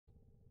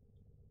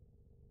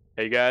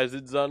Hey guys,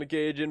 it's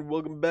Zondakage and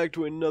welcome back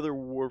to another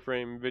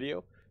Warframe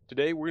video.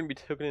 Today we're going to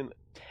be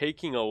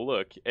taking a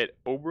look at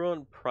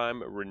Oberon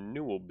Prime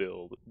Renewal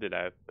build that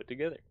I've put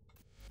together.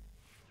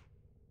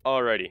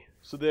 Alrighty,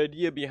 so the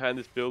idea behind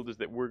this build is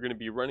that we're going to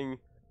be running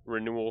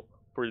Renewal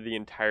for the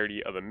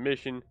entirety of a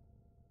mission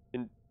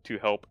to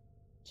help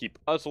keep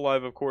us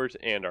alive, of course,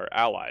 and our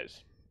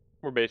allies.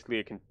 We're basically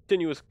a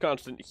continuous,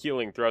 constant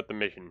healing throughout the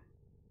mission.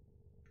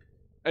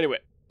 Anyway,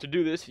 to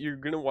do this, you're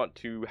going to want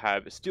to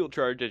have Steel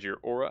Charge as your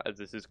aura, as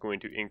this is going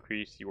to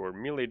increase your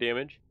melee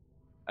damage,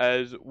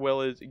 as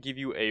well as give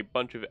you a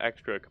bunch of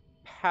extra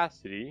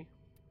capacity.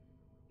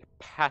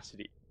 For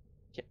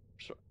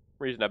some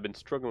reason, I've been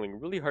struggling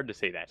really hard to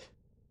say that.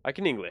 I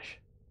can English.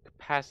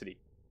 Capacity.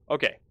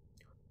 Okay.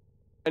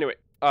 Anyway,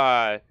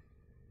 so,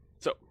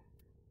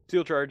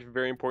 Steel Charge,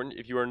 very important.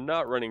 If you are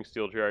not running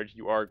Steel Charge,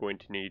 you are going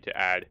to need to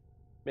add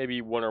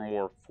maybe one or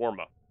more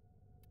Forma.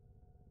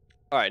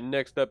 Alright,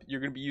 next up, you're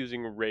going to be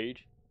using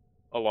Rage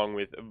along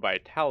with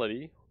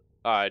Vitality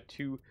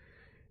to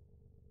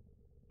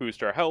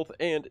boost our health,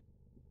 and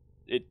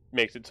it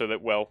makes it so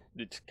that, well,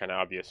 it's kind of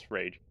obvious,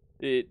 Rage.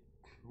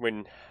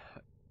 When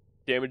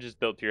damage is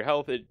dealt to your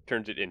health, it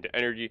turns it into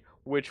energy,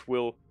 which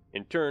will,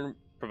 in turn,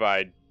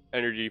 provide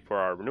energy for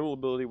our Renewal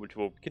ability, which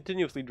will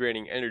continuously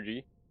draining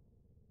energy,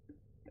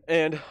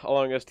 and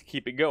allowing us to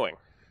keep it going,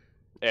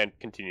 and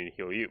continue to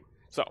heal you.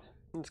 So,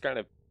 this kind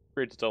of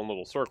creates its own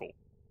little circle.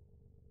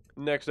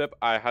 Next up,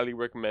 I highly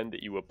recommend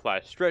that you apply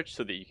Stretch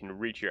so that you can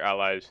reach your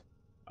allies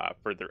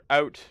further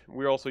out.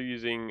 We're also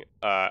using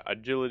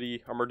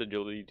Armored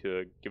Agility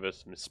to give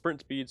us some sprint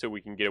speed so we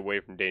can get away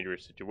from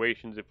dangerous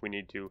situations if we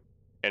need to.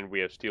 And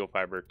we have Steel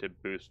Fiber to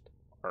boost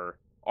our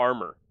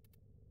armor.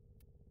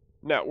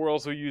 Now, we're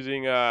also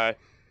using Power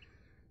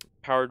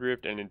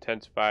Drift and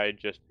Intensify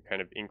just to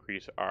kind of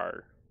increase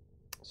our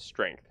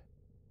strength.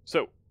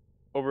 So,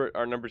 over at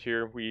our numbers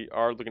here, we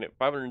are looking at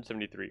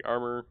 573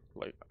 armor.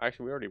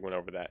 Actually, we already went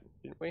over that,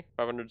 didn't we?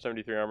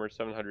 573 armor,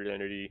 700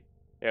 energy,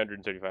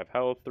 875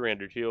 health,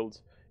 300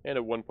 shields, and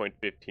a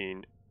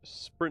 1.15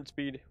 sprint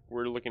speed.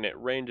 We're looking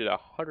at range at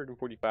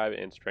 145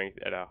 and strength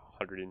at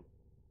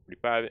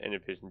 145 and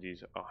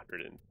efficiencies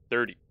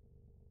 130.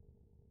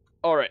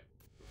 Alright,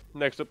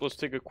 next up, let's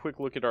take a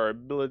quick look at our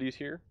abilities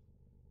here.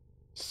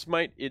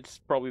 Smite, it's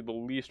probably the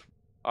least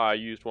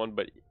used one,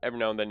 but every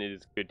now and then it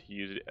is good to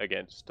use it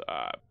against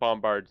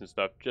bombards and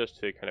stuff, just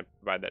to kind of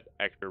provide that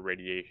extra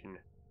radiation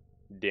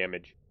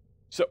damage.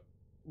 So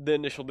the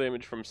initial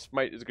damage from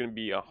Smite is going to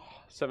be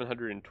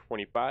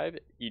 725.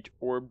 Each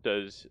orb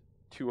does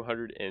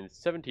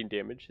 217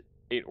 damage.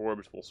 8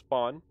 orbs will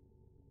spawn,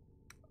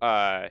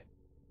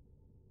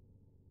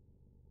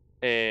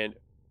 and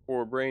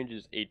orb range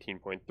is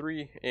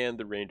 18.3, and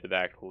the range of the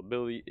actual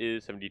ability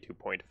is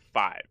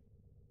 72.5.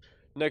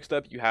 Next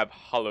up, you have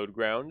Hallowed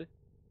Ground.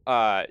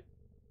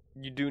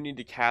 You do need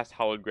to cast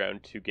Hallowed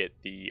Ground to get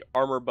the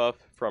armor buff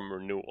from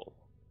Renewal.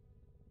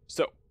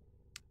 So,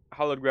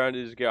 Hallowed Ground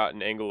has got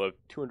an angle of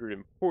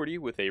 240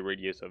 with a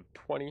radius of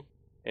 20,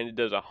 and it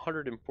does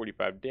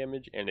 145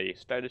 damage and a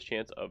status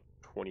chance of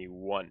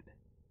 21.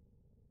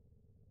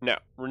 Now,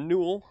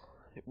 Renewal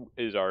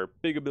is our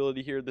big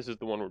ability here. This is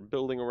the one we're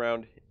building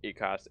around. It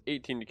costs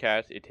 18 to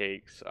cast. It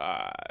takes,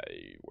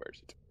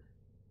 where's it?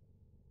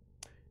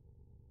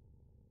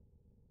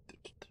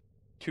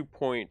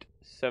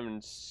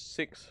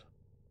 2.76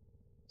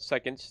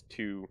 seconds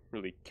to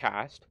really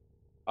cast.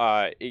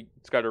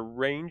 It's got a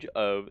range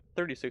of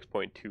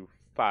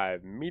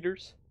 36.25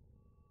 meters.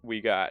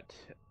 We got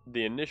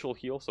the initial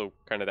heal, so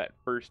kind of that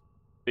first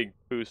big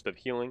boost of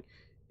healing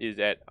is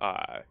at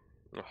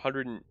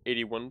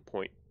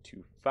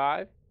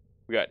 181.25.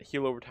 We got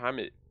heal over time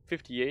at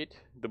 58.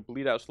 The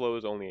bleed out slow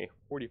is only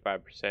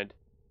 45%.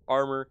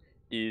 Armor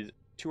is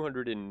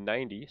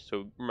 290,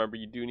 so remember,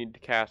 you do need to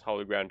cast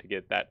Hallowed Ground to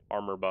get that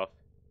armor buff.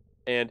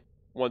 And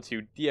once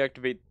you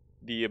deactivate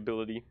the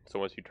ability, so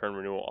once you turn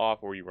Renewal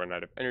off or you run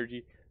out of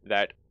energy,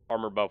 that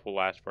armor buff will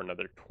last for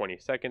another 20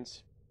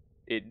 seconds.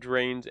 It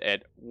drains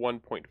at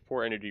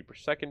 1.4 energy per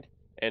second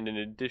and an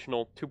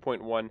additional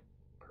 2.1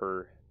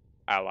 per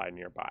ally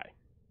nearby.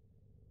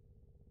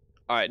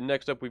 Alright,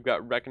 next up we've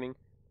got Reckoning.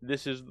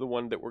 This is the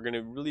one that we're going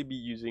to really be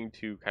using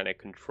to kind of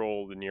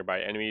control the nearby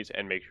enemies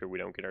and make sure we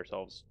don't get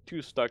ourselves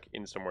too stuck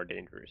in somewhere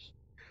dangerous.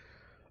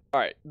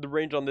 Alright, the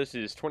range on this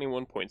is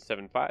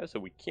 21.75,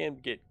 so we can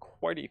get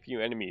quite a few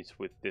enemies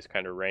with this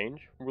kind of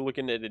range. We're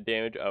looking at a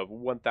damage of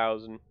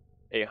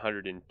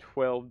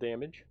 1,812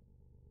 damage.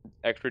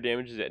 Extra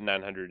damage is at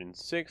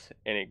 906,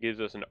 and it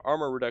gives us an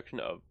armor reduction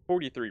of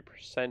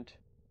 43%.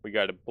 We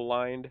got a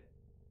blind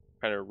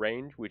kind of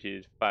range, which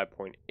is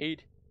 5.8,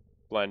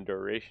 blind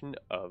duration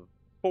of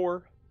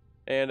 4,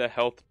 and a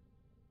health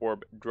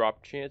orb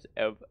drop chance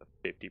of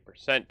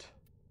 50%.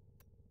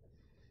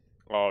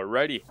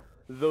 Alrighty,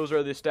 those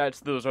are the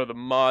stats, those are the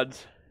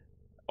mods.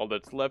 All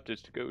that's left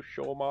is to go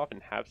show them off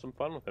and have some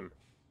fun with them.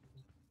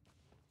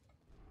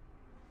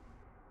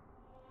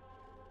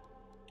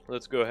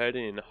 Let's go ahead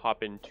and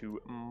hop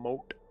into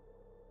Mot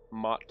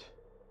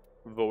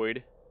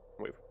Void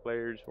Wait for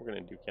players. We're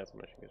gonna do cancel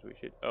mission because we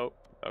should. Oh,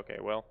 okay.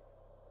 Well,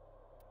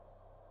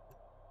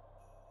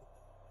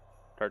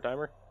 start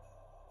timer.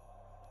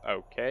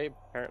 Okay,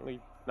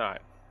 apparently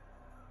not.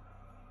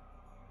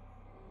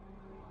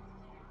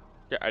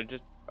 Yeah, I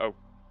just.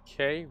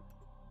 Okay.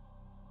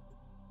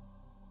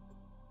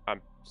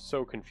 I'm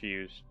so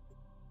confused.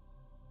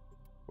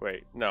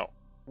 Wait, no.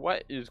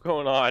 What is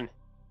going on?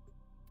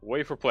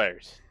 Wait for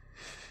players.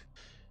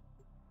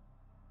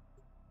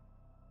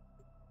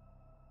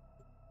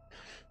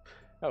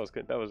 That was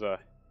good. That was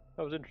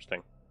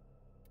interesting.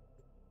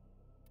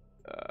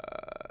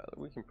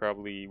 We can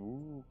probably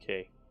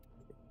okay.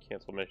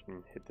 Cancel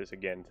mission. Hit this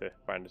again to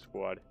find a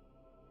squad.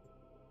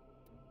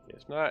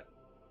 Guess not.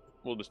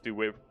 We'll just do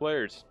wait for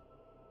players.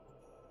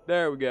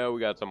 There we go. We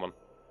got someone.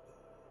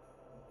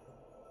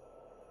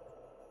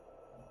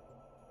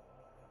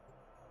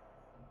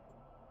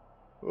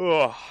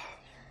 Ugh.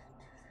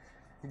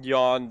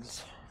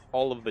 Yawns.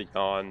 All of the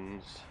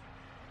yawns.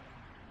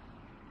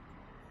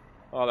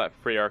 Oh, that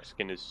Freyark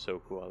skin is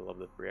so cool. I love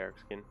the Freyark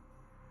skin.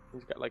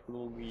 He's got like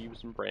little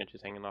leaves and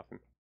branches hanging off him.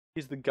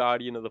 He's the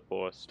guardian of the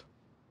forest.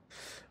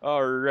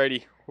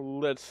 Alrighty,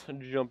 let's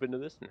jump into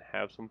this and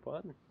have some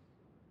fun.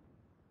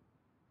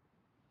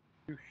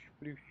 Bloosh,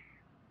 bloosh.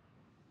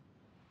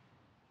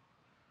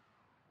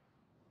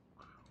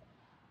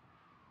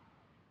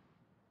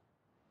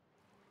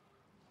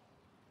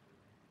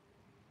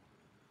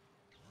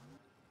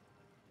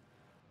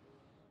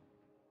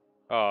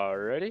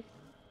 Alrighty.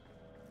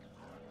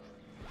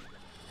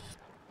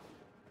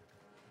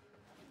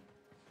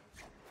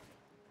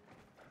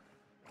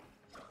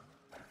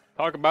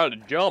 Talk about a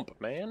jump,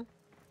 man.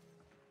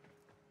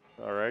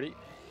 Alrighty.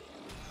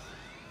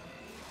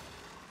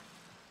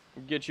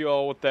 Get you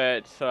all with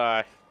that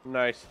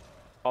nice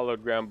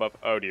hollowed ground buff.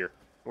 Oh dear.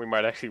 We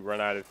might actually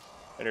run out of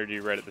energy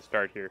right at the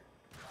start here.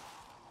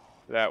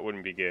 That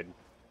wouldn't be good.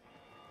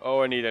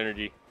 Oh, I need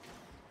energy.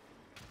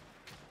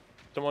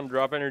 Someone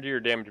drop energy or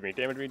damage me.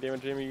 Damage me,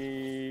 damage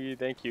me.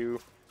 Thank you.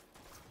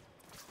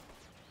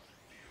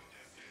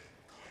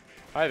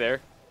 Hi there.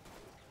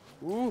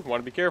 Ooh,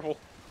 want to be careful.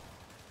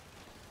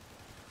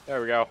 There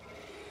we go.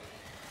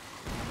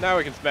 Now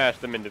we can smash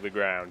them into the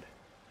ground.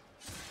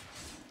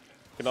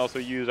 We can also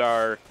use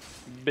our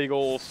big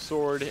ol'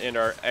 sword and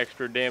our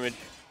extra damage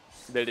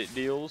that it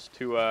deals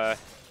to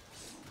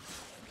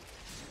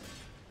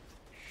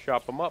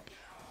chop them up.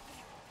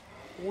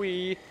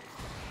 Hey,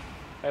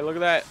 look at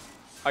that.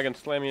 I can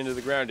slam you into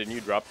the ground and you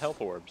drop health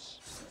orbs.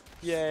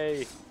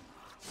 Yay.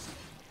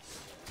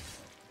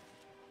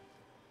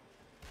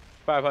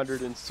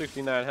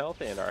 569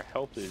 health, and our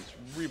health is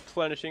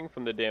replenishing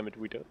from the damage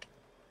we took.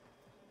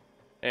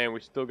 And we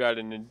still got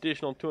an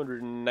additional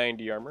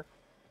 290 armor.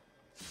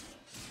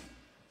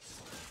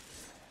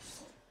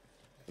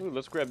 Ooh,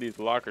 let's grab these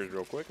lockers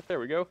real quick. There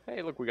we go.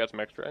 Hey, look, we got some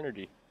extra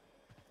energy.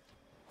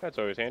 That's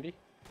always handy.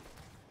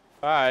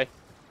 Bye.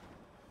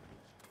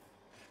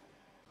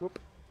 Whoop.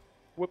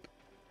 Whoop.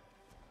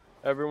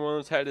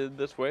 Everyone's headed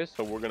this way,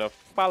 so we're gonna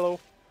follow.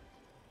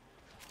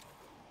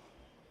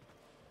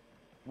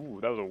 Ooh,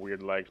 that was a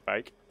weird lag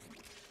spike.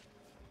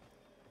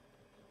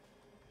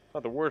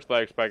 Not the worst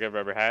lag spike I've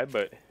ever had,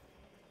 but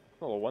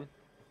a little one.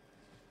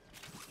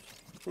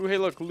 Ooh, hey,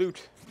 look,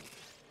 loot.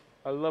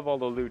 I love all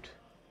the loot.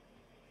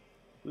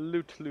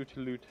 Loot, loot,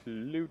 loot,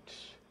 loot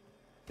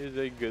is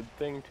a good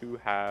thing to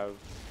have.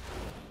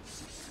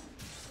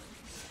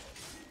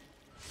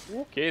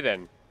 Okay,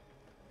 then.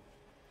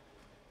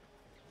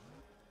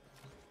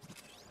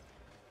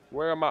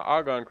 Where are my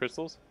argon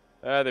crystals?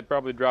 They're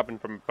probably dropping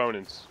from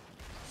opponents.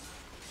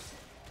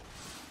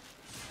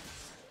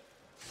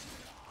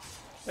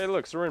 Hey,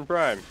 look, Serin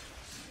Prime.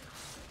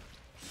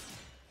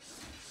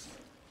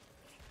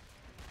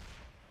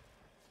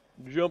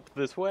 Jump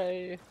this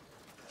way.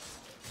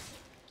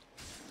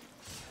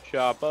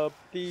 Chop up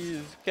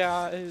these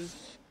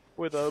guys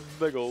with a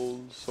big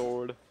old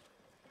sword.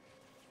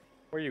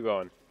 Where are you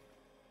going?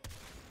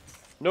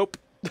 Nope.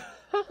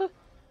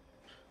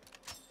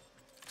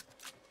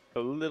 A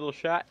little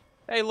shot.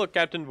 Hey, look,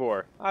 Captain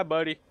Vor. Hi,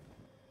 buddy.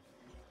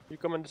 You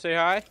coming to say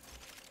hi?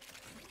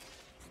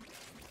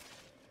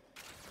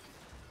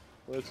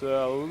 Let's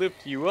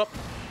lift you up.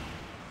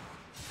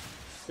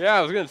 Yeah,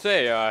 I was gonna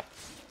say,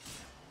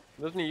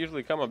 doesn't he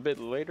usually come a bit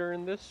later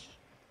in this?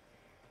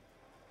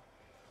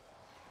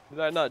 Did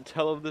I not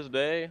tell of this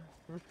day?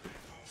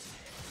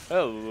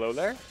 Hello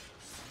there.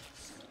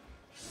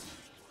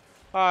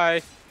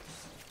 Hi.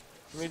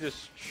 Let me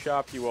just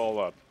chop you all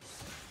up.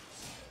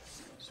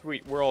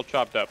 Sweet, we're all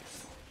chopped up.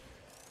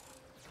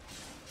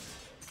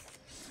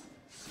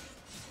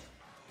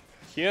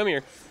 Come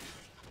here.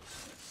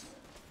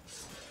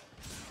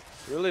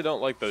 Really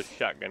don't like those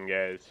shotgun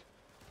guys.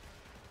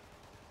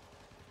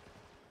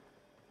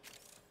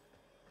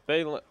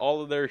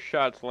 All of their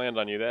shots land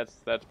on you.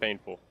 That's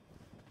painful.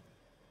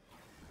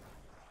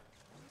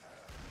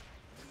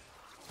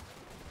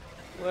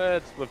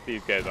 Let's lift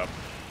these guys up.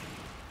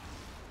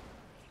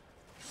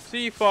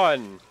 See,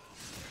 fun.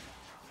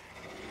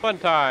 Fun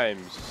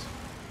times.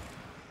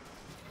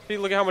 See,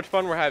 look at how much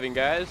fun we're having,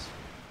 guys.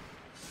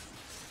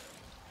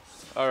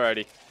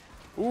 Alrighty.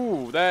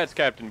 Ooh, that's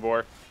Captain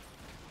Vor.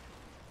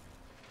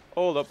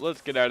 Hold up,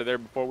 let's get out of there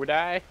before we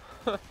die.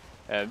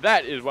 And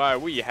that is why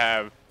we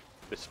have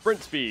the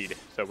sprint speed,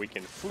 so we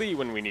can flee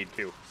when we need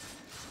to.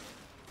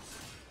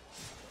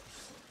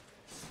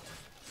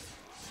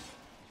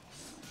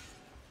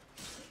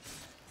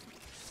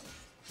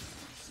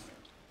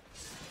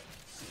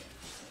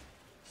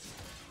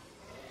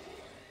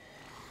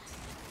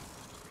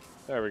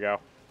 There we go.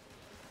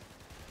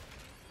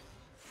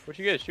 What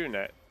you guys shooting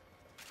at?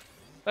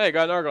 Hey,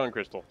 got an argon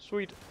crystal.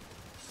 Sweet.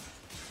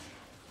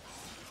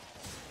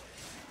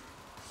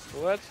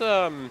 Let's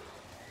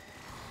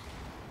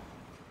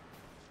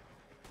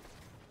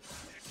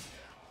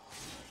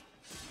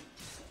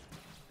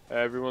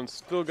everyone's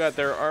still got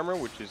their armor,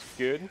 which is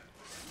good.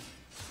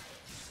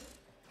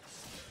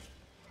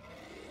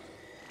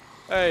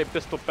 Hey,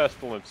 pistol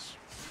pestilence.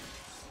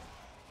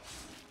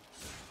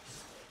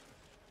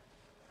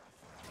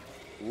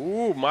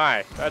 Ooh,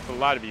 my. That's a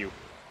lot of you.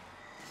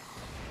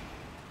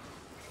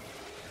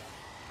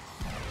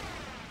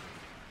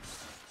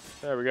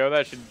 There we go.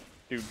 That should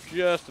do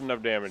just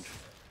enough damage.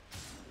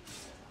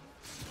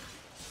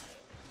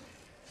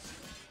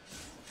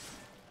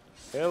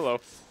 Hello.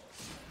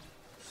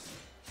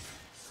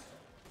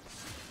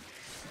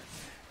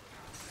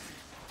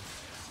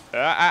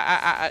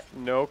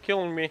 No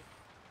killing me.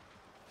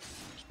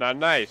 It's not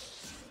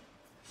nice.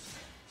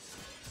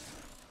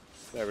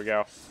 There we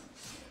go.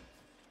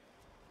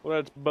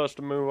 Let's bust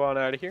a move on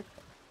out of here.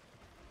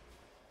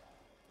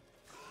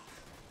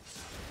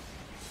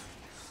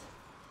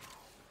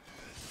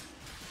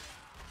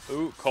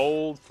 Ooh,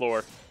 cold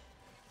floor.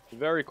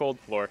 Very cold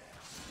floor.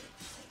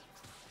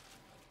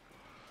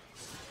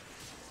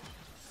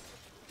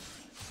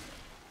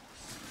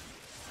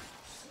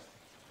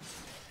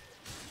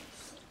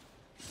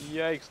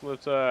 Yikes,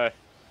 let's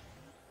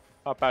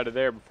hop out of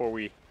there before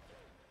we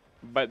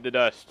bite the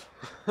dust.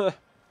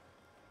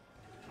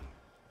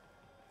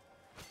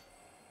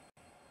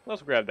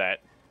 Let's grab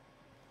that.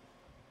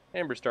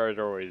 Amber stars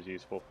are always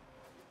useful.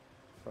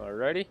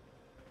 Alrighty.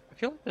 I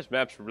feel like this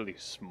map's really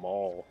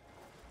small.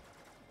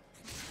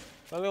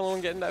 Am I the only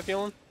one getting that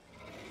feeling?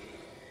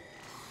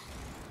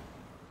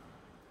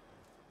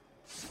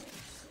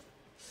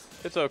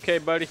 It's okay,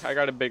 buddy. I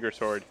got a bigger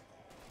sword.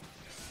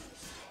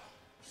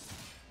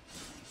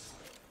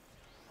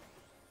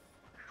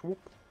 Swoop.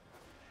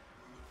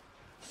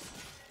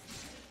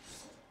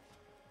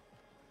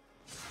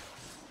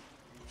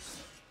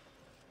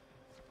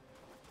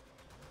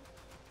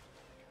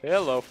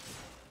 Hello.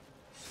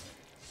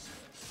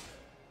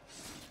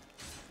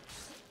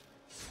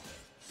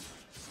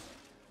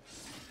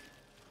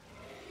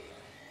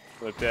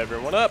 Lift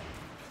everyone up.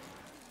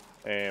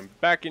 And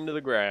back into the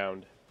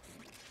ground.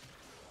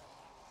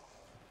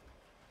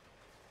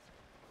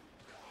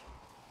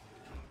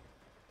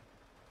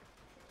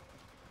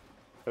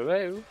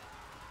 Hello.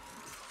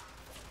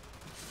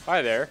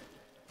 Hi there.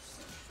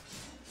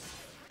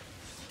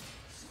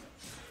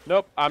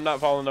 Nope, I'm not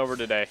falling over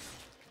today.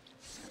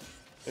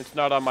 It's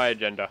not on my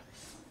agenda.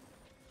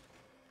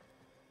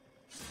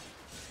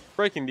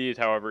 Breaking these,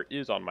 however,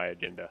 is on my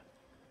agenda.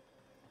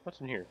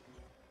 What's in here?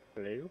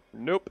 Hello?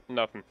 Nope,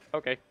 nothing.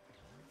 Okay.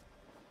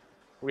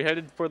 We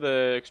headed for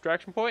the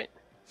extraction point?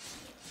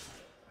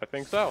 I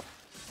think so.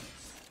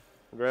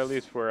 Or at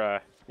least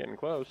we're getting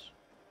close.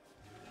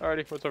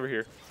 Alrighty, what's over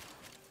here?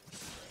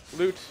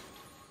 Loot.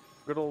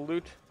 Good old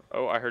loot.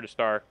 Oh, I heard a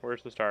star.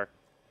 Where's the star?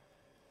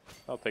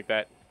 I'll take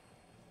that.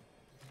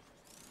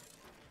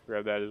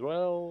 Grab that as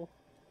well.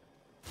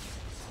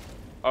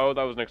 Oh,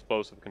 that was an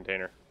explosive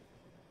container.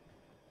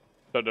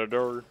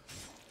 Da-da-da.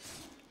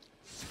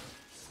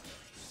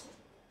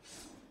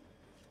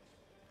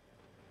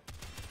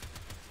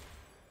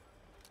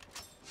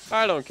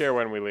 I don't care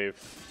when we leave.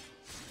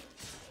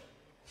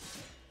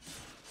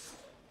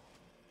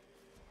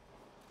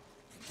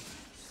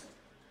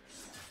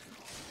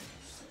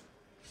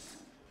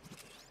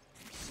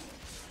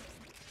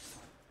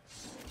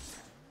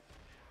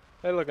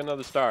 Hey, look,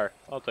 another star.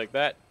 I'll take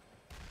that.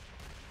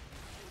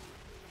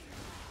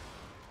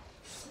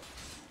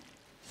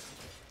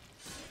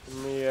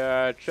 Let me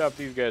chop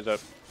these guys up.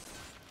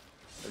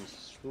 And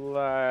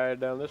slide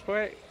down this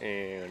way.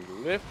 And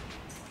lift.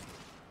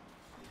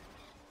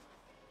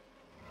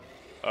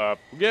 Up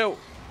we go.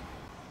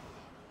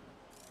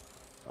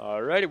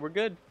 Alrighty, we're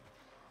good.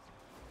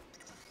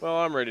 Well,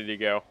 I'm ready to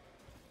go.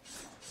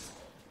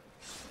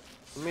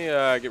 Let me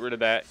get rid of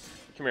that.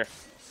 Come here.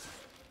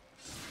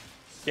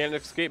 Can't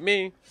escape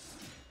me.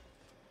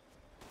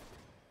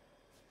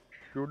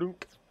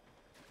 Shudunk.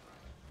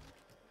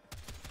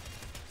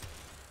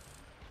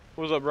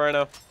 What's up,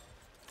 Rhino?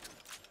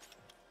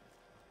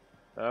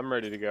 I'm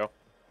ready to go.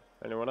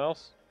 Anyone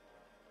else?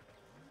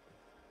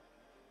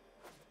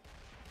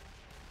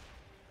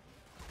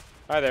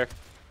 Hi there.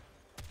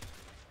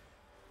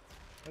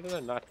 How did I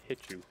not hit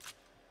you?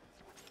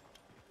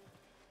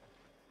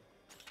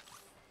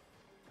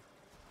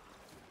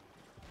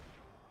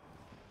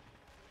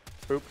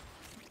 Poop.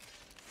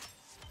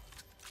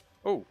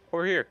 Oh,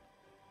 over here.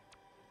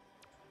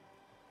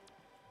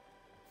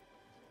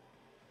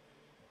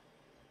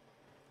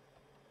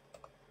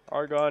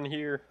 Argon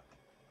here.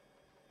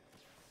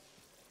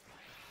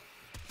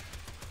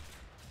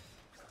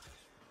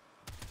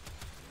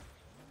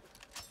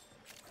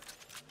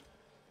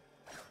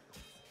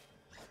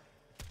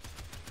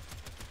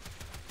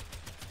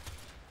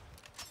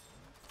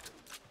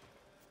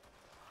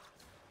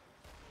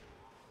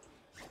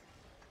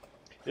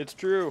 It's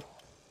true.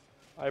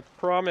 I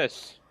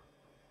promise.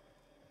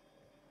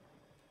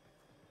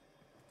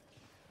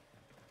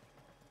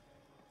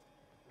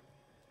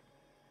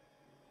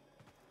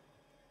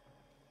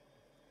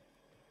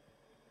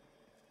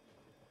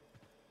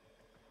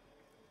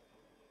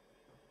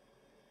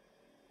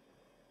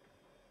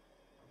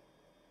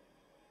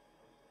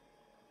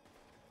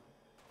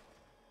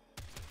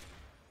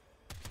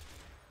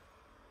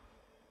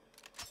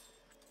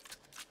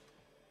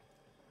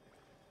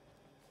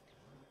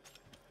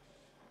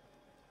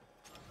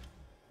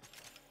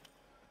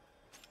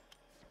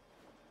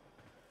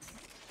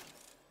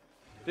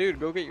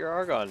 Dude, go get your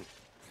Argon.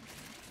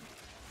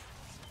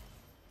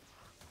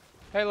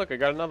 Hey, look, I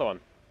got another one.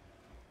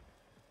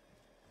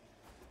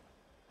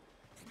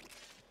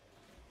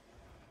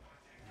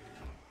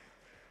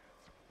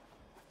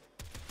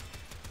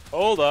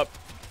 Hold up.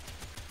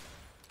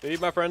 Leave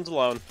my friends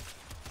alone.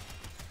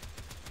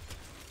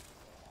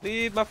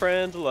 Leave my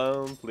friends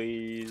alone,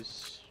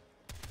 please.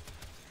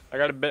 I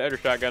got a better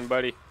shotgun,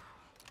 buddy.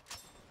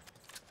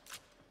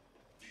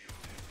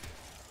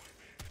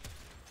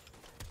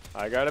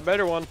 I got a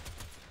better one.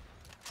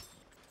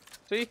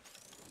 See?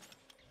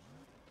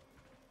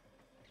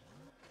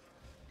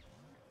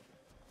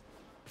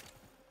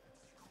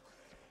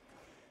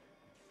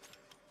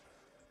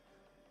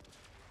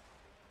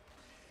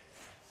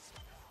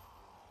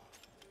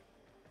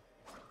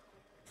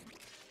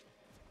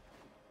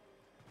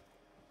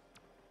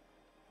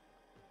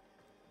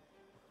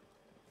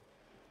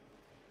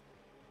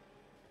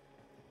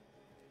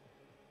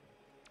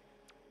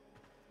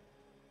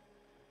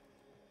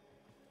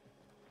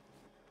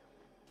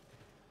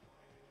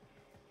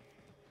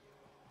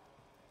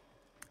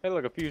 Hey,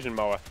 look, a fusion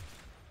moa.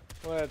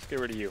 Let's get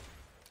rid of you.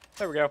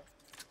 There we go.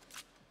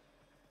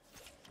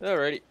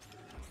 Alrighty.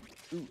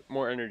 Ooh,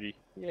 more energy.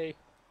 Yay.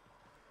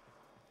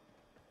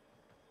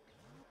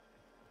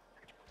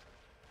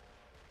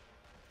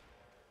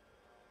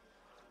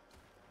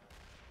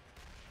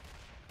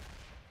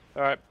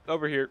 Alright,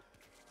 over here.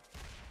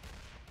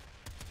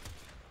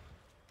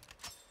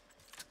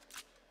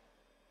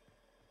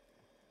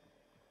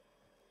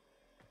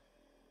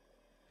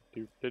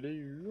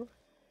 Doo-doo-doo.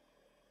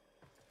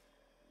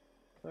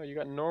 Oh, you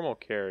got normal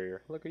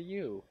carrier. Look at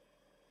you.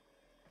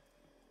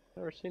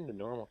 Never seen the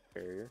normal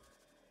carrier.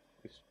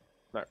 At least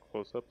not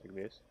close up like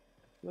this.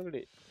 Look at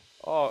it.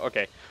 Oh,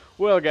 okay.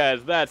 Well,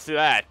 guys, that's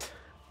that.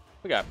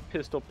 We got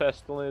pistol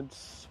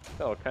pestilence.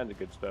 All kinds of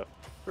good stuff.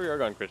 3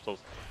 argon crystals.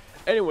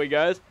 Anyway,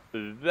 guys,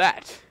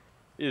 that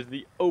is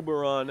the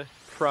Oberon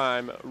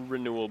Prime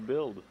Renewal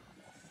build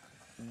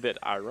that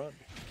I run.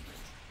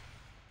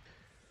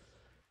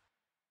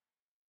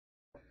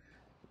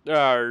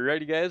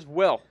 Alrighty, guys.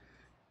 Well,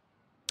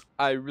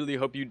 I really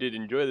hope you did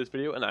enjoy this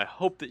video, and I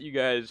hope that you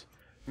guys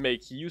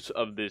make use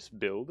of this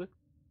build.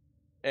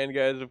 And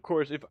guys, of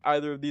course, if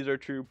either of these are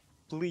true,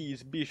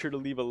 please be sure to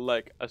leave a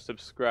like, a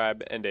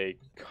subscribe, and a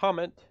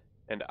comment,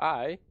 and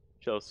I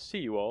shall see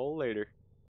you all later.